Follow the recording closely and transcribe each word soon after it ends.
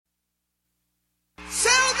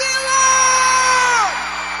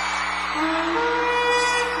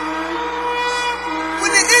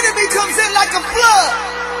like a flood.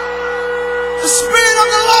 The Spirit of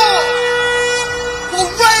the Lord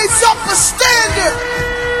will raise up a standard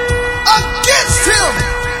against him.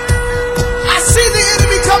 I see the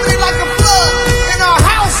enemy coming in like a flood in our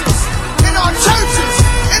houses, in our churches,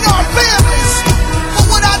 in our families. But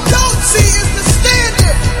what I don't see is the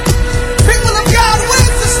standard. People of God,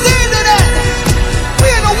 where's the standard at?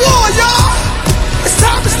 We're in a war, y'all. It's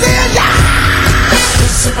time to stand, y'all.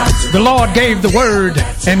 The Lord gave the word,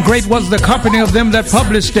 and great was the company of them that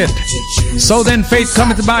published it. So then faith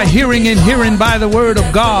cometh by hearing, and hearing by the word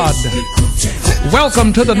of God.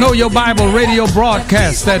 Welcome to the Know Your Bible radio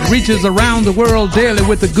broadcast that reaches around the world daily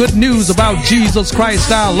with the good news about Jesus Christ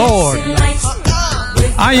our Lord.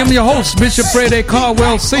 I am your host, Bishop Fred A.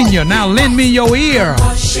 Caldwell Sr. Now lend me your ear,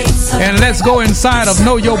 and let's go inside of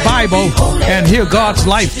Know Your Bible and hear God's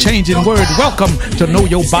life-changing word. Welcome to Know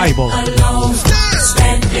Your Bible.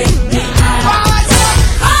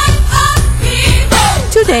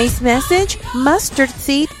 Today's message, Mustard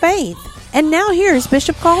Seed Faith. And now here's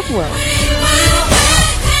Bishop Caldwell.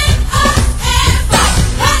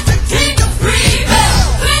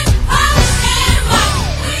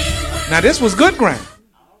 Now this was good ground.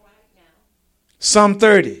 Some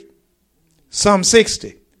 30, some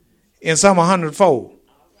 60, and some 100-fold.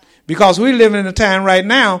 Because we live in a time right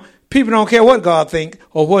now, people don't care what God thinks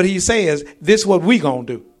or what he says. This is what we going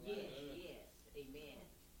to do.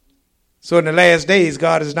 So in the last days,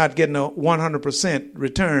 God is not getting a 100%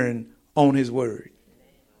 return on his word.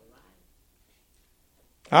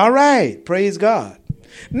 All right. Praise God.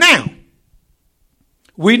 Now,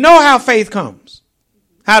 we know how faith comes.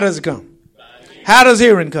 How does it come? How does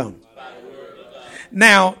hearing come?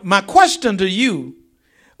 Now, my question to you,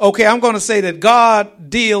 okay, I'm going to say that God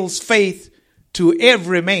deals faith to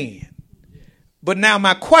every man. But now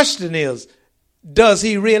my question is, does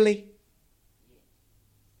he really?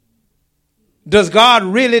 Does God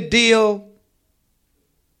really deal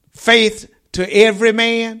faith to every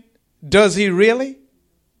man? Does he really?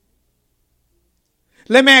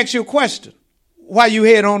 Let me ask you a question. While you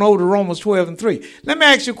head on over to Romans 12 and 3. Let me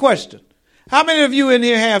ask you a question. How many of you in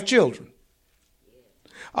here have children?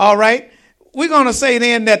 All right. We're going to say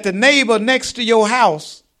then that the neighbor next to your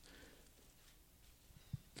house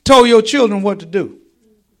told your children what to do.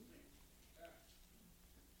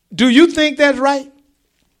 Do you think that's right?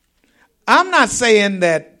 I'm not saying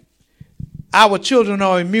that our children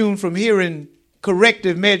are immune from hearing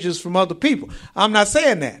corrective measures from other people. I'm not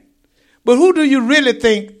saying that. But who do you really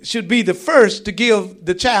think should be the first to give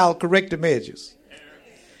the child corrective measures?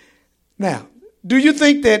 Now, do you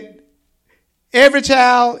think that every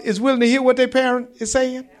child is willing to hear what their parent is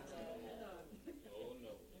saying?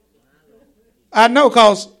 I know,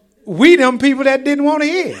 because we them people that didn't want to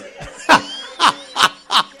hear.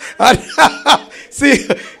 See,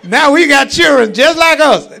 now we got children just like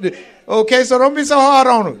us. Okay, so don't be so hard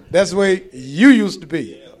on them. That's the way you used to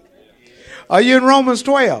be. Are you in Romans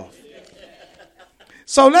 12?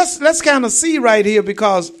 So let's kind of see right here,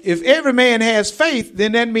 because if every man has faith,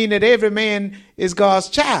 then that means that every man is God's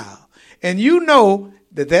child. And you know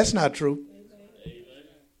that that's not true.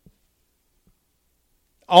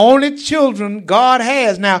 Only children God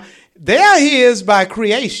has. Now, they are his by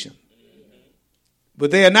creation,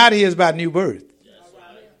 but they are not his by new birth.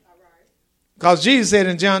 Because Jesus said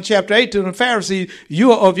in John chapter 8 to the Pharisees,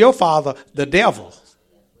 you are of your father, the devil.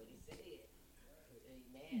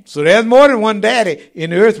 So there's more than one daddy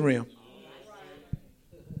in the earth realm.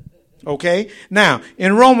 Okay. Now,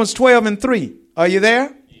 in Romans 12 and 3, are you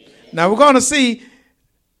there? Now, we're going to see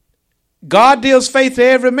God deals faith to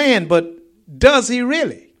every man, but does he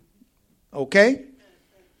really? Okay.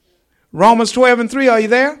 Romans 12 and 3, are you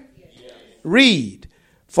there? Read.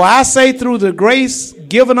 For I say through the grace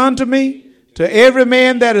given unto me, to every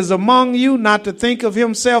man that is among you, not to think of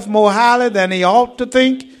himself more highly than he ought to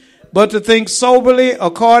think, but to think soberly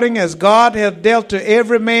according as God hath dealt to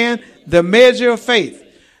every man the measure of faith.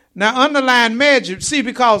 Now underline measure. See,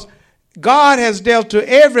 because God has dealt to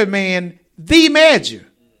every man the measure.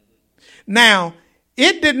 Now,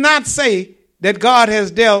 it did not say that God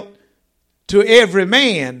has dealt to every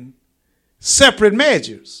man separate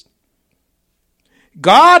measures.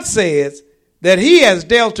 God says that he has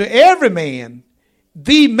dealt to every man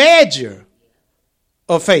the measure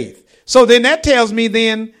of faith. So then that tells me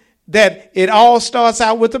then that it all starts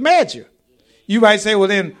out with a measure. You might say, well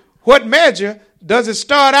then, what measure does it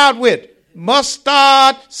start out with?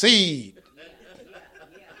 Mustard seed.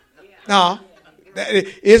 No,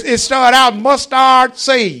 it started out mustard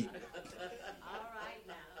seed.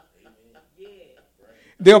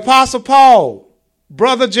 The Apostle Paul,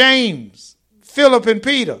 Brother James, Philip and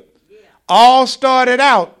Peter all started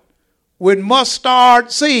out with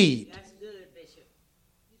mustard seed. That's good, Bishop.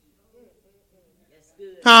 That's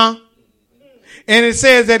good. Huh? And it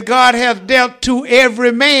says that God hath dealt to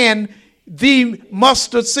every man the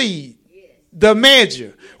mustard seed, the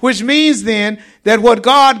measure, which means then that what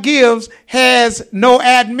God gives has no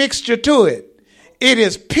admixture to it. It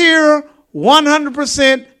is pure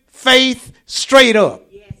 100% faith straight up.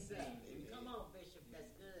 Yes, sir. Come on, Bishop. That's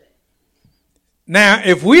good. Now,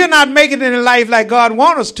 if we are not making it in life like God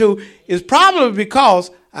wants us to, it's probably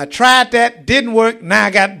because I tried that, didn't work, now I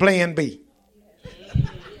got plan B.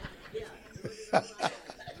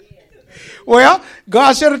 Well,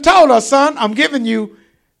 God should have told us, son, I'm giving you,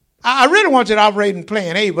 I really want you to operate in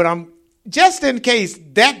plan A, but I'm just in case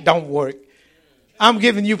that don't work, I'm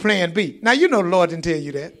giving you plan B. Now, you know the Lord didn't tell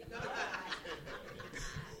you that.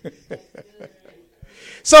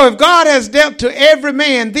 So if God has dealt to every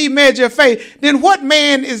man the measure of faith, then what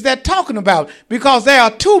man is that talking about? Because there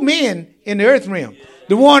are two men in the earth realm.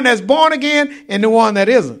 The one that's born again and the one that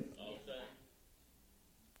isn't.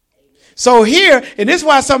 So here, and this is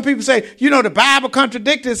why some people say, you know, the Bible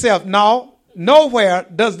contradicts itself. No, nowhere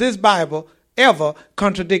does this Bible ever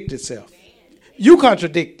contradict itself. You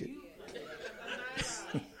contradict it.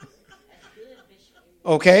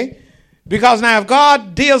 Okay? Because now if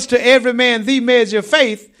God deals to every man the measure of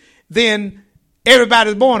faith, then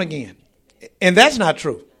everybody's born again. And that's not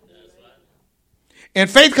true. And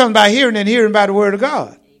faith comes by hearing and hearing by the word of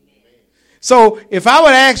God. So if I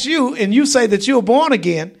would ask you and you say that you're born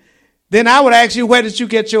again, then I would ask you, where did you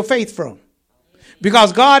get your faith from?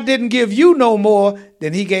 Because God didn't give you no more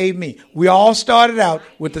than he gave me. We all started out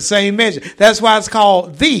with the same measure. That's why it's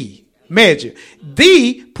called the measure.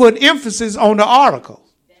 The put emphasis on the article.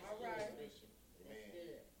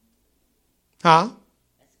 Huh?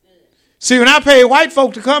 See, when I paid white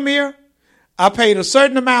folk to come here, I paid a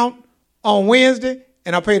certain amount on Wednesday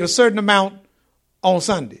and I paid a certain amount on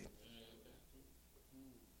Sunday.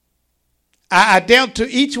 I dealt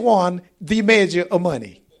to each one the measure of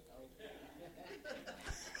money.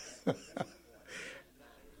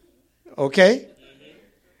 Okay?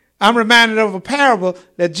 I'm reminded of a parable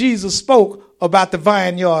that Jesus spoke about the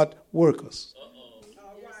vineyard workers.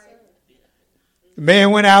 The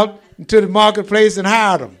man went out into the marketplace and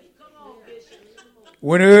hired them.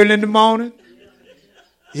 Went early in the morning.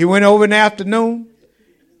 He went over in the afternoon.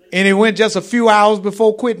 And he went just a few hours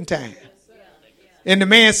before quitting time. And the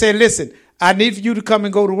man said, listen, I need for you to come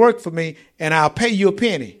and go to work for me, and I'll pay you a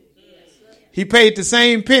penny. He paid the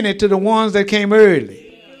same penny to the ones that came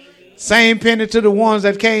early. Same penny to the ones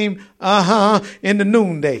that came, in the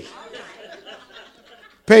noonday.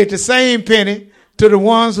 Paid the same penny to the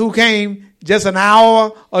ones who came just an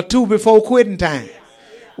hour or two before quitting time.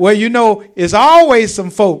 Well, you know, it's always some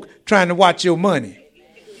folk trying to watch your money.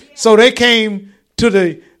 So they came to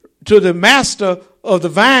the master of the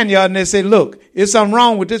vineyard and they said, look, there's something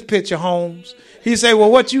wrong with this picture, Holmes. He said,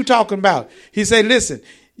 well, what you talking about? He said, listen,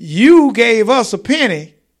 you gave us a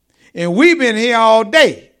penny and we've been here all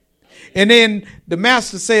day. And then the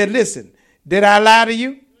master said, listen, did I lie to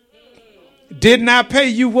you? Didn't I pay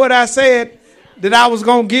you what I said that I was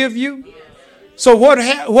going to give you? So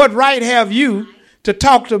what right have you to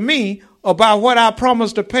talk to me about what I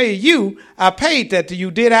promised to pay you? I paid that to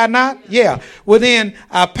you, did I not? Yeah. Well, then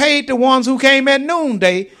I paid the ones who came at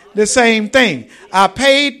noonday the same thing. I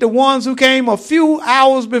paid the ones who came a few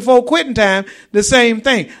hours before quitting time the same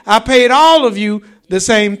thing. I paid all of you the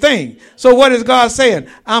same thing. So what is God saying?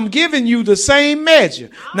 I'm giving you the same measure.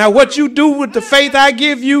 Now what you do with the faith I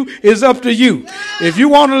give you is up to you. If you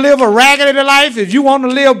want to live a raggedy life, if you want to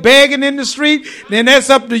live begging in the street, then that's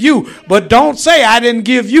up to you. But don't say I didn't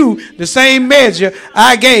give you the same measure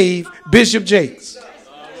I gave Bishop Jakes,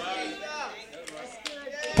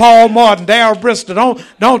 Paul Martin, Darrell Bristol.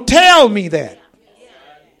 Don't tell me that.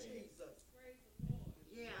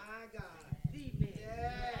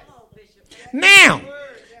 Now,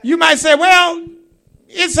 you might say, well,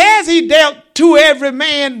 it says he dealt to every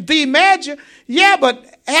man the measure. Yeah, but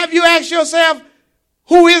have you asked yourself,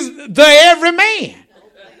 who is the every man?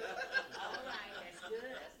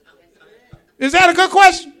 Is that a good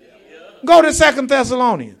question? Go to 2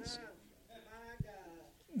 Thessalonians,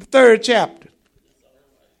 the 3rd chapter.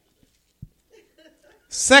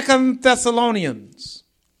 2 Thessalonians.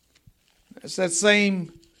 That's that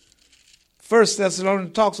same 1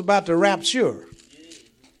 Thessalonians talks about the rapture.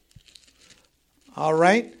 All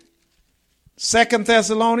right. 2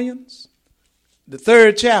 Thessalonians, the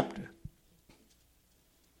 3rd chapter,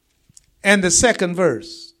 and the 2nd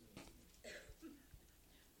verse.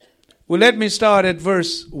 Well, let me start at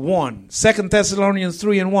verse 1. 2 Thessalonians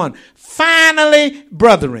 3:1. Finally,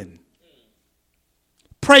 brethren,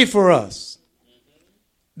 pray for us,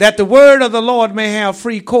 that the word of the Lord may have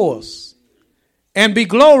free course and be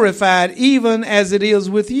glorified even as it is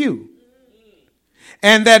with you,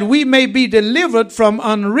 and that we may be delivered from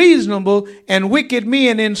unreasonable and wicked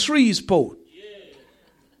men in Shreveport.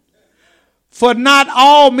 For not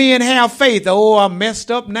all men have faith. Oh, I'm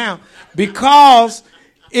messed up now. Because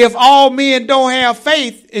if all men don't have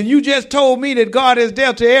faith, and you just told me that God has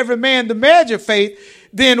dealt to every man the measure of faith,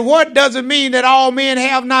 then what does it mean that all men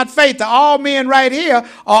have not faith? The all men right here are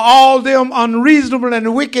all them unreasonable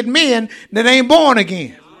and wicked men that ain't born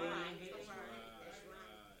again.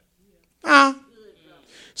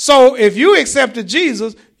 So if you accepted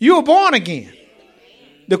Jesus, you were born again.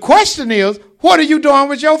 The question is, what are you doing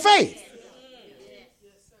with your faith?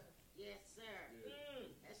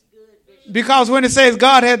 Because when it says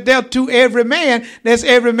God has dealt to every man, that's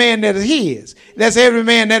every man that is his. That's every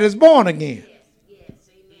man that is born again.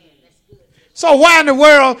 So why in the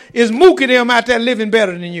world is Mookie them out there living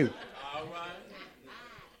better than you?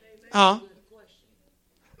 Why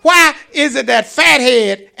is it that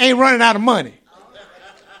Fathead ain't running out of money?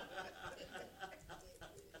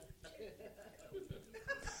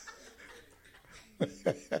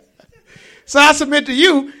 So I submit to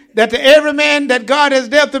you that to every man that God has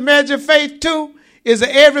dealt the measure of faith to is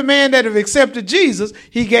to every man that have accepted Jesus,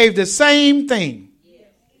 he gave the same thing.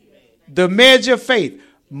 The measure of faith,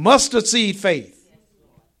 mustard seed faith.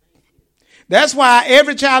 That's why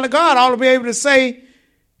every child of God ought to be able to say,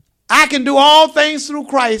 I can do all things through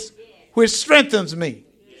Christ, which strengthens me.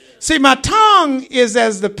 See, my tongue is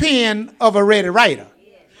as the pen of a ready writer,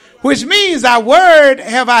 which means thy word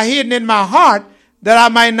have I hidden in my heart that I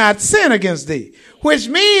might not sin against thee. Which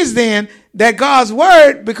means then that God's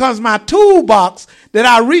word becomes my toolbox that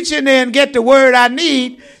I reach in there and get the word I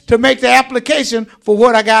need to make the application for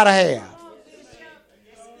what I got to have.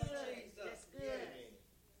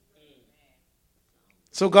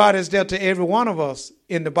 So God has dealt to every one of us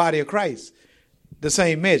in the body of Christ the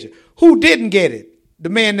same measure. Who didn't get it? The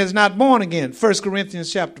man that's not born again. 1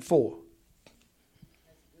 Corinthians chapter 4.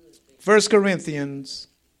 1 Corinthians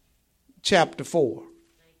chapter 4.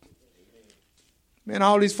 Man,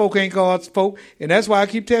 all these folk ain't God's folk. And that's why I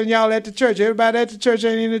keep telling y'all at the church. Everybody at the church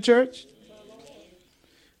ain't in the church.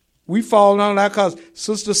 We fall on that because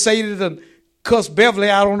Sister Sadie done cussed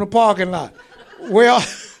Beverly out on the parking lot. Well,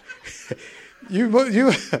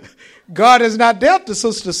 you, God has not dealt to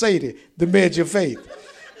Sister Sadie the measure of faith.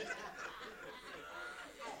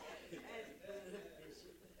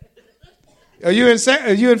 Are you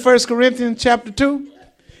in 1 Corinthians chapter 2?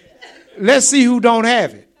 Let's see who don't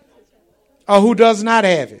have it or who does not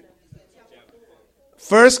have it.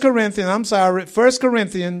 1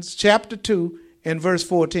 Corinthians chapter 2 and verse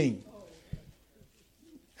 14.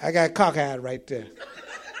 I got cockeyed right there.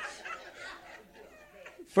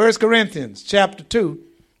 1 Corinthians chapter 2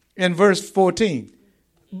 and verse 14.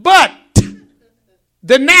 But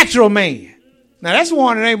the natural man. Now that's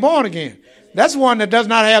one that ain't born again. That's one that does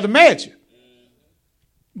not have the measure.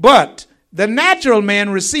 But the natural man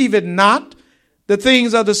receiveth not the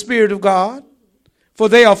things of the Spirit of God, for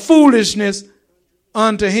they are foolishness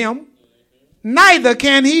unto him. Neither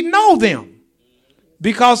can he know them,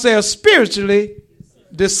 because they are spiritually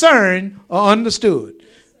discerned or understood.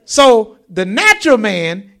 So the natural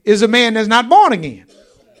man is a man that's not born again,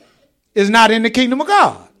 is not in the kingdom of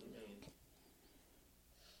God.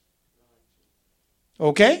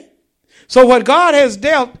 Okay? So what God has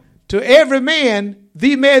dealt to every man,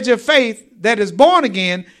 the measure of faith that is born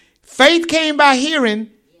again, faith came by hearing,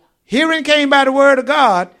 hearing came by the word of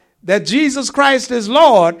God, that Jesus Christ is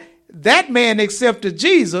Lord. That man accepted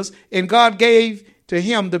Jesus, and God gave to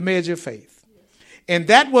him the measure of faith. And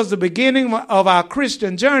that was the beginning of our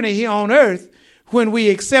Christian journey here on earth, when we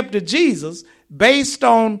accepted Jesus based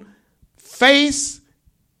on faith,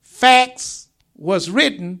 facts, was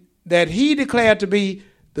written that he declared to be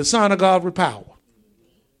the Son of God with power.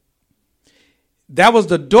 That was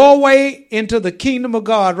the doorway into the kingdom of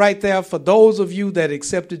God right there for those of you that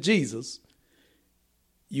accepted Jesus.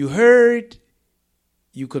 You heard,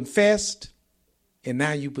 you confessed, and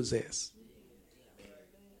now you possess.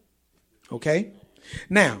 Okay?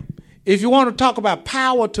 Now, if you want to talk about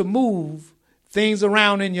power to move things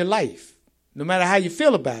around in your life, no matter how you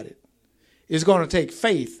feel about it, it's going to take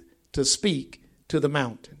faith to speak to the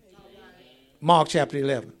mountain. Mark chapter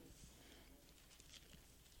 11.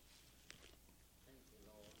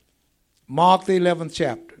 Mark the 11th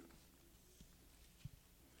chapter.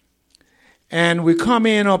 And we come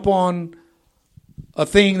in upon a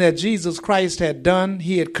thing that Jesus Christ had done.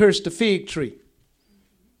 He had cursed the fig tree.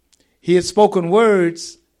 He had spoken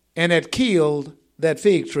words and had killed that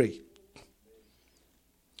fig tree.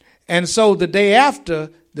 And so the day after,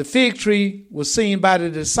 the fig tree was seen by the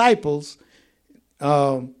disciples.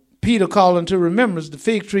 Peter calling to remembrance, the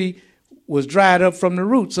fig tree was dried up from the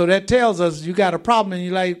root. So that tells us you got a problem and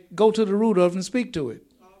you like, go to the root of it and speak to it.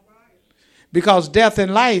 Because death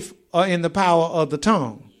and life are in the power of the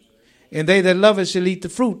tongue. And they that love it shall eat the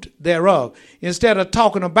fruit thereof. Instead of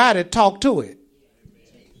talking about it, talk to it.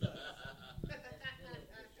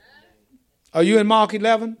 Are you in Mark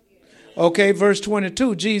 11? Okay, verse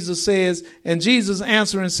 22, Jesus says, and Jesus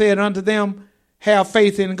answering said unto them, have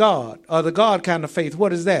faith in God, or the God kind of faith.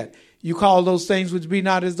 What is that? You call those things which be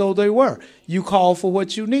not as though they were. You call for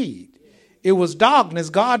what you need. It was darkness.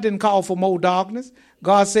 God didn't call for more darkness.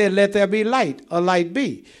 God said, let there be light, or light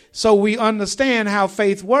be. So we understand how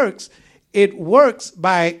faith works. It works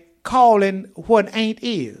by calling what ain't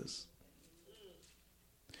is.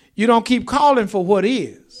 You don't keep calling for what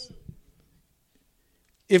is.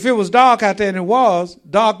 If it was dark out there, and it was,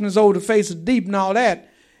 darkness over the face of deep and all that,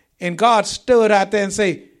 and God stood out there and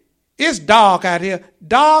say, it's dark out here.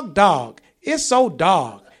 Dark, dark. It's so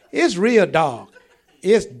dark. It's real dark.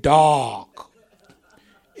 It's dark.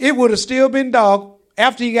 It would have still been dark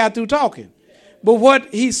after he got through talking. But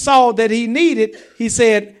what he saw that he needed, he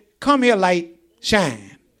said, come here, light,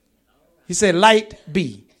 shine. He said, light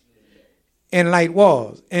be. And light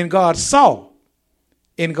was. And God saw.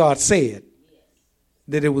 And God said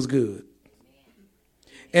that it was good.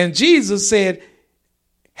 And Jesus said,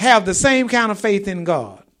 have the same kind of faith in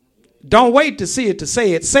God. Don't wait to see it to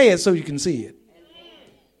say it. Say it so you can see it.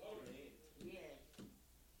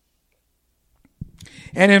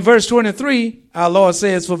 And in verse 23, our Lord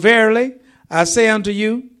says, for verily I say unto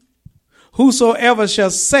you, whosoever shall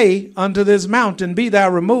say unto this mountain, be thou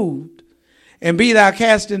removed, and be thou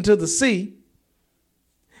cast into the sea,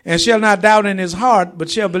 and shall not doubt in his heart, but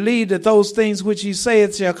shall believe that those things which he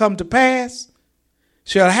saith shall come to pass,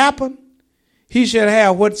 shall happen, he shall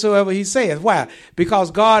have whatsoever he saith. Why? Because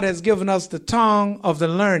God has given us the tongue of the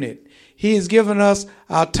learned. He has given us,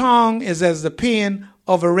 our tongue is as the pen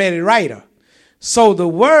of a ready writer. So the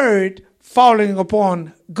word falling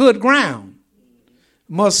upon good ground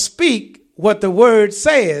must speak what the word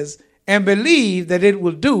says and believe that it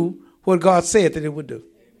will do what God said that it would do.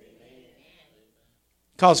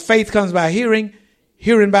 Because faith comes by hearing,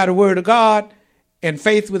 hearing by the word of God, and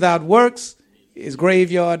faith without works is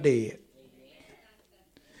graveyard dead.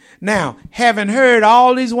 Now, having heard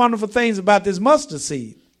all these wonderful things about this mustard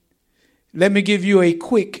seed, let me give you a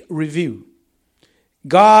quick review.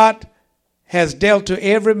 God has dealt to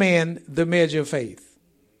every man the measure of faith.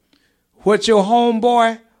 What your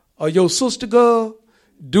homeboy or your sister girl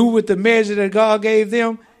do with the measure that God gave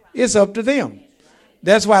them, it's up to them.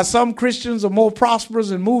 That's why some Christians are more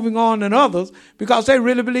prosperous and moving on than others, because they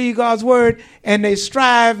really believe God's word and they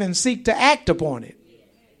strive and seek to act upon it.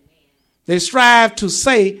 They strive to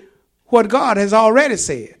say what God has already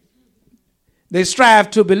said. They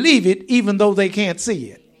strive to believe it even though they can't see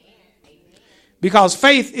it. Because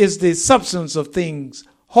faith is the substance of things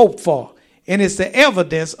hoped for, and it's the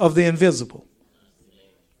evidence of the invisible.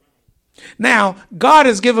 Now, God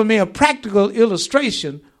has given me a practical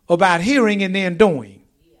illustration about hearing and then doing.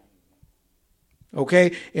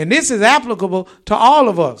 Okay? And this is applicable to all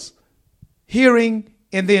of us. Hearing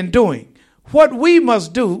and then doing. What we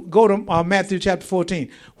must do, go to Matthew chapter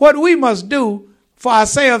 14. What we must do for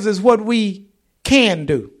ourselves is what we can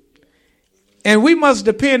do. And we must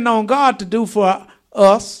depend on God to do for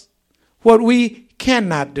us what we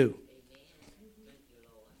cannot do.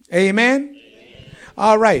 Amen?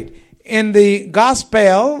 All right. In the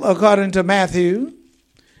gospel, according to Matthew,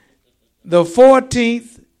 the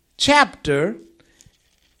 14th chapter,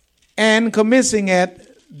 and commencing at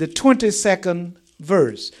the 22nd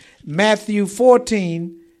verse. Matthew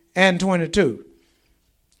 14 and 22.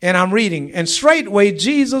 And I'm reading. And straightway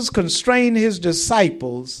Jesus constrained his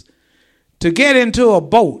disciples to get into a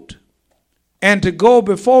boat and to go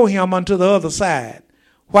before him unto the other side,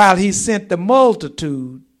 while he sent the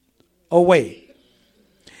multitude away.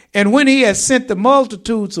 And when he had sent the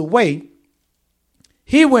multitudes away,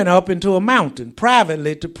 he went up into a mountain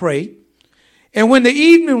privately to pray. And when the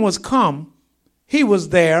evening was come, he was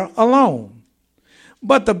there alone.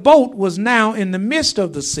 But the boat was now in the midst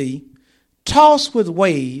of the sea, tossed with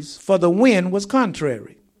waves, for the wind was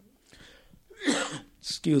contrary.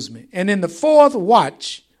 Excuse me. And in the fourth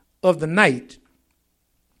watch of the night,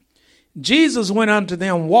 Jesus went unto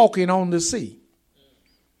them walking on the sea.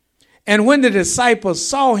 And when the disciples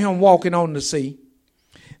saw him walking on the sea,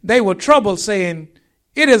 they were troubled, saying,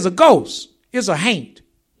 it is a ghost, it's a haint.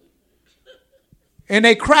 And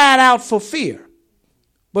they cried out for fear.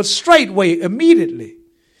 But straightway, immediately,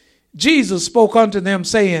 Jesus spoke unto them,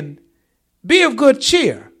 saying, Be of good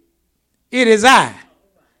cheer. It is I.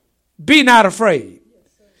 Be not afraid.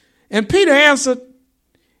 And Peter answered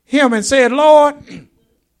him and said, Lord,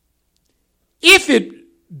 if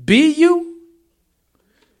it be you,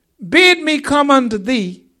 bid me come unto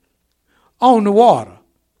thee on the water.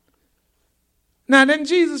 Now, didn't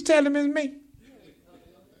Jesus tell him it's me?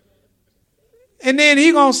 And then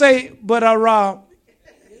he going to say, but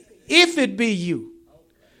if it be you.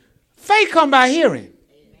 Faith come by hearing.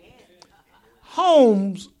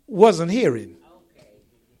 Holmes wasn't hearing.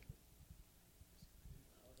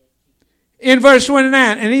 In verse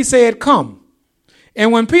 29, and he said, Come.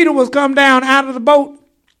 And when Peter was come down out of the boat,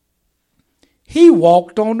 he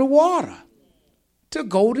walked on the water to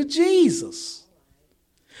go to Jesus.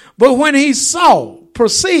 But when he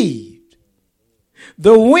perceived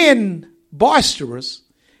the wind boisterous,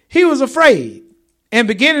 he was afraid, and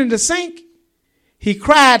beginning to sink, he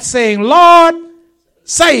cried, saying, Lord,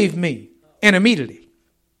 save me. And immediately.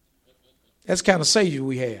 That's the kind of Savior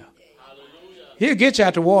we have. He'll get you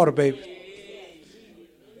out the water, baby.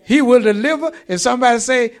 He will deliver, and somebody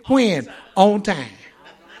say, when? On time.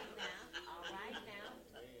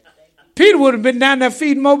 Peter would have been down there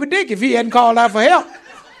feeding Moby Dick if he hadn't called out for help.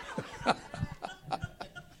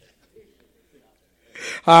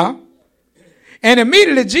 And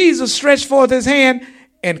immediately Jesus stretched forth his hand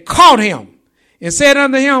and caught him and said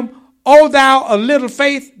unto him, O thou of little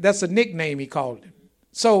faith. That's a nickname he called him.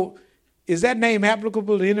 So is that name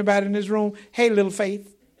applicable to anybody in this room? Hey, little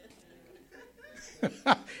faith.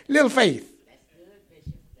 Little faith.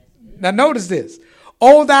 Now notice this.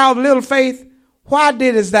 O thou of little faith, why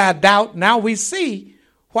didst thou doubt? Now we see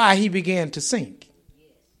why he began to sink.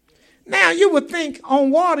 Now you would think on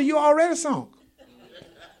water you already sunk.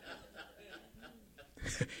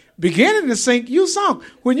 Beginning to sink, you sunk.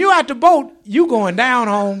 When you out the boat, you going down,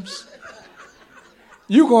 Holmes.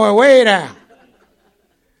 You going way down.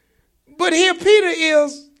 But here Peter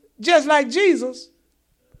is, just like Jesus,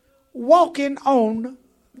 walking on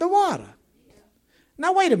the water.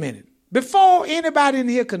 Now wait a minute. Before anybody in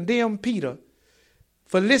here condemn Peter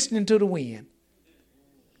for listening to the wind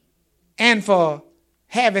and for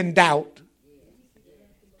having doubt,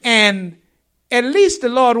 and at least the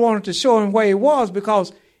Lord wanted to show him where he was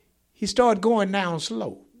because he started going down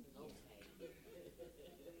slow.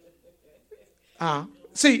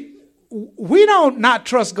 See, we don't not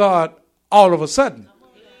trust God all of a sudden.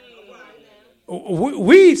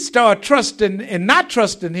 We start trusting and not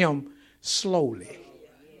trusting him slowly.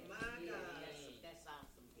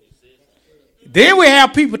 Then we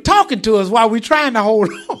have people talking to us while we're trying to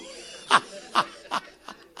hold on.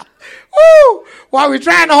 Woo! While we're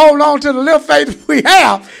trying to hold on to the little faith we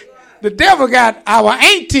have, the devil got our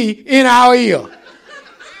auntie in our ear.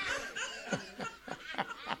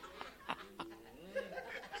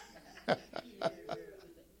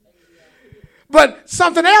 But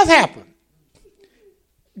something else happened.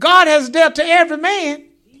 God has dealt to every man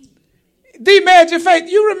the measure of faith.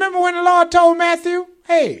 You remember when the Lord told Matthew,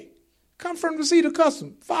 hey, come from the seat of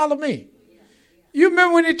custom, follow me. You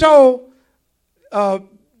remember when he told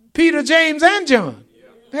Peter, James, and John,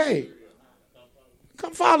 hey,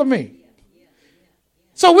 come follow me.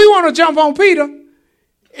 So we want to jump on Peter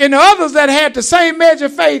and the others that had the same measure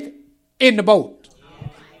of faith in the boat.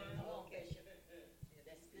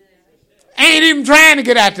 Ain't even trying to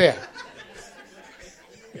get out there.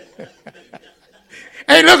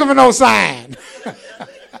 Ain't looking for no sign.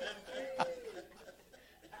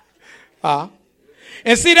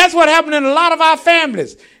 And see, that's what happened in a lot of our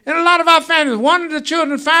families. In a lot of our families, one of the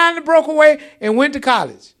children finally broke away and went to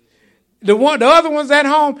college. The other ones at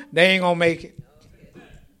home, they ain't going to make it.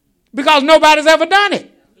 Because nobody's ever done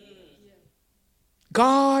it.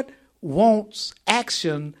 God wants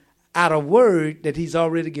action out of word that he's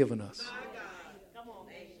already given us.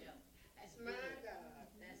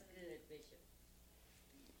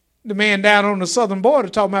 The man down on the southern border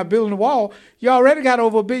talking about building a wall. You already got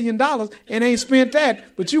over $1 billion and ain't spent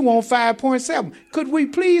that, but you want 5.7. Could we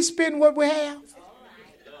please spend what we have?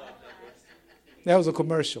 That was a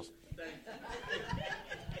commercial.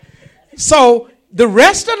 So the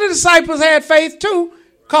rest of the disciples had faith too,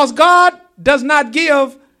 because God does not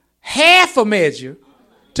give half a measure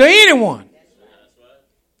to anyone.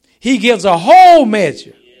 He gives a whole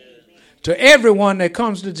measure to everyone that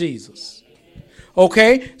comes to Jesus.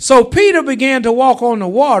 Okay, so Peter began to walk on the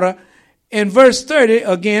water in verse 30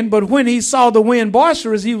 again, but when he saw the wind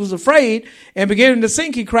boisterous, he was afraid, and beginning to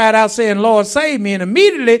sink, he cried out, saying, Lord, save me. And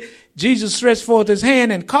immediately Jesus stretched forth his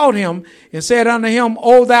hand and caught him and said unto him,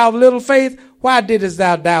 O thou of little faith, why didst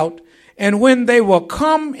thou doubt? And when they were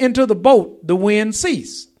come into the boat, the wind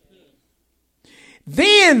ceased.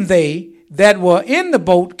 Then they that were in the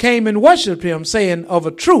boat came and worshipped him, saying, of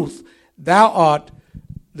a truth, thou art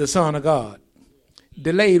the Son of God.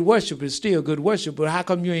 Delayed worship is still good worship, but how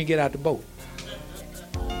come you ain't get out the boat?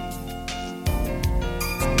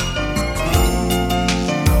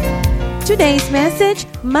 Today's message,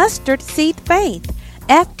 Mustard Seed Faith,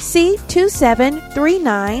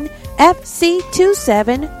 FC2739.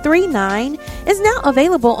 FC2739 is now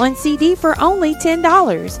available on CD for only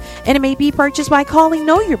 $10, and it may be purchased by calling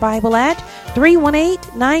Know Your Bible at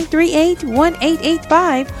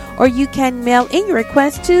 318-938-1885, or you can mail in your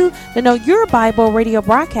request to the Know Your Bible radio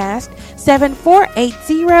broadcast,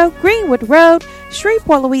 7480 Greenwood Road,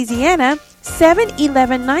 Shreveport, Louisiana,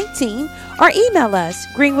 71119, or email us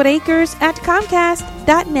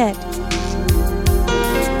greenwoodacres@comcast.net.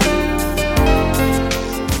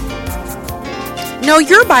 Know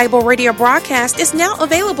Your Bible radio broadcast is now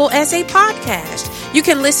available as a podcast. You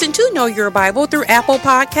can listen to Know Your Bible through Apple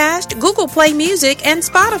Podcast, Google Play Music, and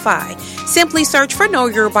Spotify. Simply search for Know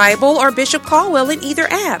Your Bible or Bishop Caldwell in either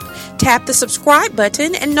app. Tap the subscribe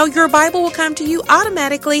button and Know Your Bible will come to you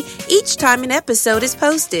automatically each time an episode is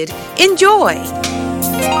posted. Enjoy!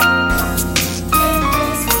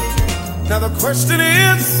 Now the question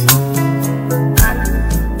is,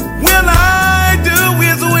 will I do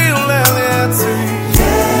His will? And the answer is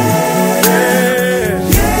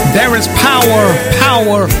yeah. There is power,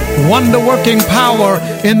 wonder-working power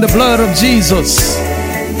in the blood of Jesus.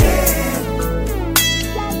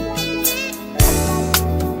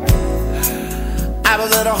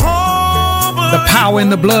 The power in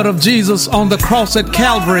the blood of Jesus on the cross at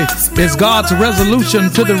Calvary is God's resolution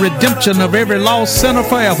to the redemption of every lost sinner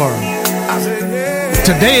forever.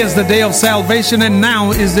 Today is the day of salvation, and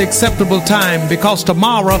now is the acceptable time, because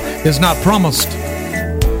tomorrow is not promised.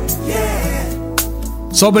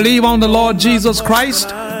 So believe on the Lord Jesus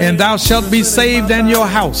Christ, and thou shalt be saved and your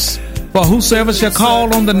house. For whosoever shall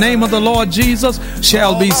call on the name of the Lord Jesus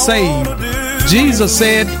shall be saved. Jesus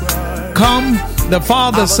said, come. The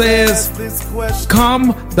Father says,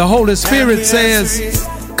 come. The Holy Spirit says,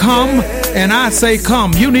 come. And I say,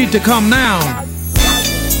 come. You need to come now.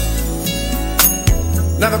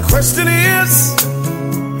 Now the question is,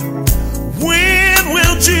 when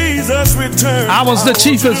will Jesus return? I was the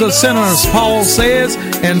chiefest of sinners, Paul says,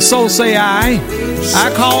 and so say I.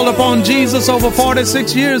 I called upon Jesus over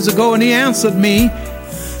 46 years ago, and he answered me,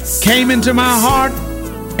 came into my heart,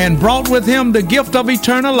 and brought with him the gift of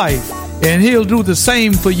eternal life. And he'll do the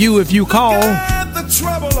same for you if you call. Got the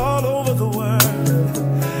trouble all over the world.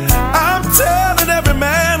 I'm telling every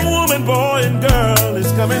man, woman, boy, and girl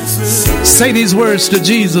is coming soon. Say these words to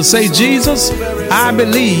Jesus. Say, Jesus, I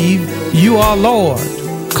believe you are Lord.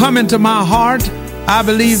 Come into my heart. I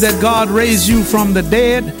believe that God raised you from the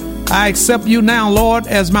dead. I accept you now, Lord,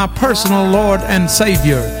 as my personal Lord and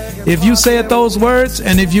Savior. If you said those words,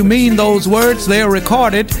 and if you mean those words, they are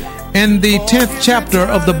recorded in the 10th chapter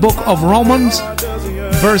of the book of Romans,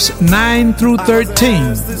 verse 9 through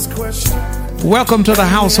 13. Welcome to the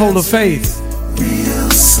household of faith.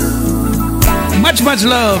 Much, much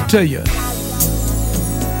love to you.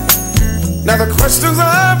 Now the questions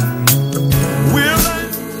are,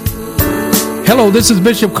 hello, this is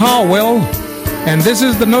Bishop Caldwell, and this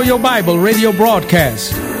is the Know Your Bible radio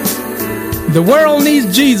broadcast. The world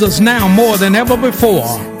needs Jesus now more than ever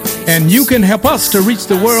before, and you can help us to reach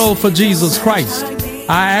the world for Jesus Christ.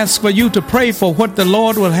 I ask for you to pray for what the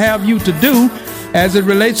Lord will have you to do as it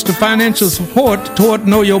relates to financial support toward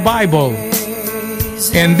Know Your Bible.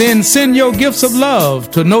 And then send your gifts of love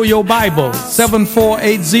to Know Your Bible,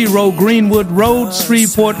 7480 Greenwood Road,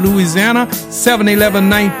 Shreveport, Louisiana,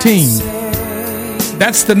 71119.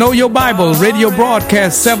 That's the Know Your Bible radio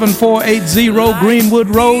broadcast, 7480 Greenwood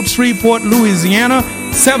Road, Shreveport, Louisiana,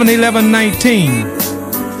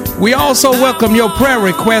 71119. We also welcome your prayer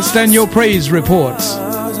requests and your praise reports.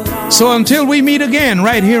 So until we meet again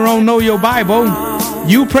right here on Know Your Bible,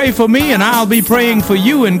 you pray for me and I'll be praying for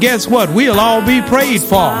you. And guess what? We'll all be prayed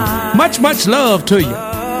for. Much, much love to you.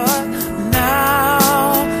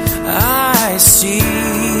 Now I see